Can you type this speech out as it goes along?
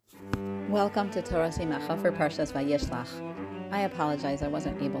Welcome to Torah Simacha for Parshas Vayishlach. I apologize I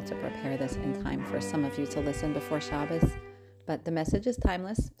wasn't able to prepare this in time for some of you to listen before Shabbos, but the message is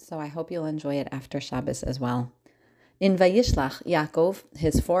timeless, so I hope you'll enjoy it after Shabbos as well. In Vayishlach, Yaakov,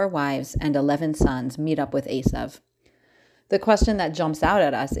 his 4 wives, and 11 sons meet up with Esav. The question that jumps out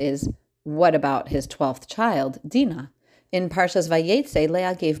at us is, what about his 12th child, Dinah? In Parshas Vayetze,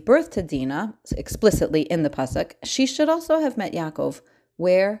 Leah gave birth to Dinah, explicitly in the pasuk. She should also have met Yaakov.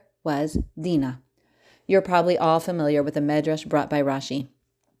 Where was Dinah? You're probably all familiar with the medrash brought by Rashi.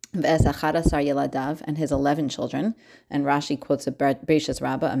 V'es achad asar yeladav, and his 11 children, and Rashi quotes a Beishas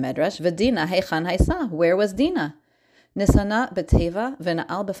Rabbah, a medrash, V'Dinah heichan haisa, where was Dinah? Nisana beteva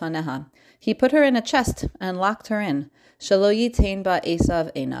v'na'al befaneha. He put her in a chest and locked her in. Shelo yitain ba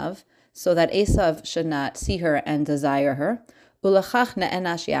Esav einav, so that Esav should not see her and desire her. Ulachach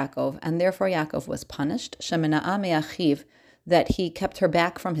ne'enash Yaakov, and therefore Yaakov was punished. Shemena'a me'achiv, that he kept her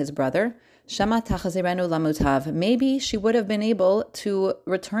back from his brother. Shema tachazirenu lamutav, maybe she would have been able to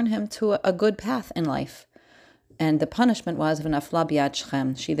return him to a good path in life. And the punishment was v'nafla biyad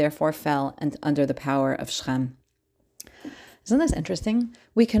Shechem. She therefore fell and under the power of Shechem. Isn't this interesting?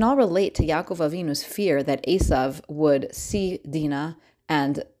 We can all relate to Yaakov Avinu's fear that Esav would see Dinah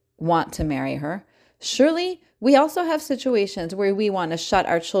and want to marry her. Surely, we also have situations where we want to shut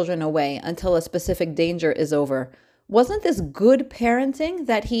our children away until a specific danger is over. Wasn't this good parenting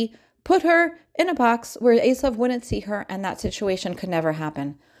that he put her in a box where Esav wouldn't see her and that situation could never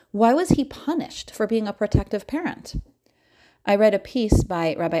happen? Why was he punished for being a protective parent? I read a piece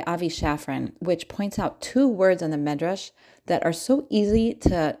by Rabbi Avi Shafran, which points out 2 words in the Medrash that are so easy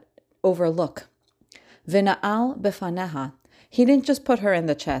to overlook. V'na'al befaneha. He didn't just put her in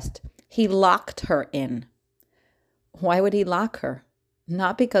the chest. He locked her in. Why would he lock her?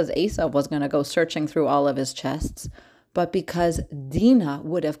 Not because Esav was going to go searching through all of his chests, but because Dinah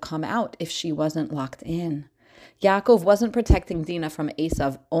would have come out if she wasn't locked in. Yaakov wasn't protecting Dinah from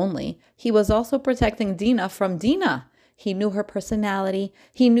Esav only. He was also protecting Dinah from Dinah. He knew her personality.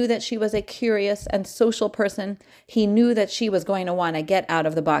 He knew that she was a curious and social person. He knew that she was going to want to get out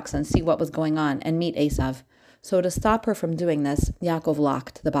of the box and see what was going on and meet Esav. So to stop her from doing this, Yaakov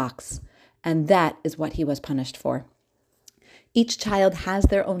locked the box. And that is what he was punished for. Each child has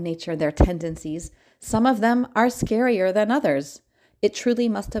their own nature, their tendencies. Some of them are scarier than others. It truly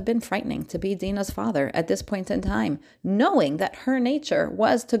must have been frightening to be Dinah's father at this point in time, knowing that her nature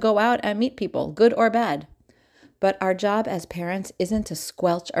was to go out and meet people, good or bad. But our job as parents isn't to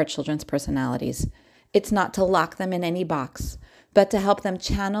squelch our children's personalities. It's not to lock them in any box, but to help them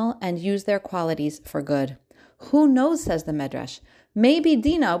channel and use their qualities for good. Who knows, says the Medrash, maybe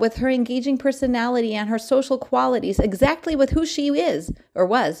Dinah, with her engaging personality and her social qualities, exactly with who she is, or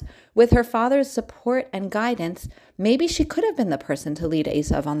was, with her father's support and guidance, maybe she could have been the person to lead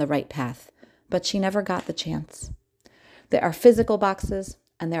Esav on the right path, but she never got the chance. There are physical boxes,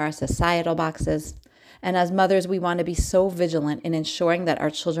 and there are societal boxes. And as mothers, we want to be so vigilant in ensuring that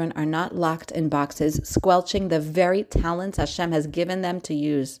our children are not locked in boxes, squelching the very talents Hashem has given them to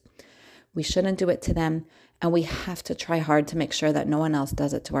use. We shouldn't do it to them, and we have to try hard to make sure that no one else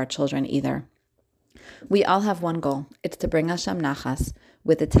does it to our children either. We all have one goal. It's to bring Hashem nachas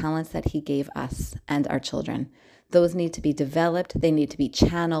with the talents that He gave us and our children. Those need to be developed. They need to be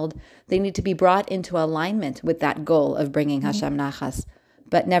channeled. They need to be brought into alignment with that goal of bringing Hashem nachas,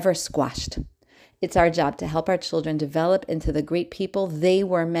 but never squashed. It's our job to help our children develop into the great people they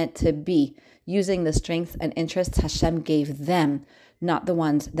were meant to be, using the strengths and interests Hashem gave them, not the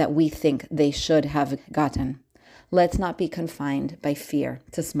ones that we think they should have gotten. Let's not be confined by fear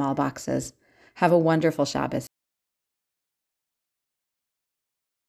to small boxes. Have a wonderful Shabbos.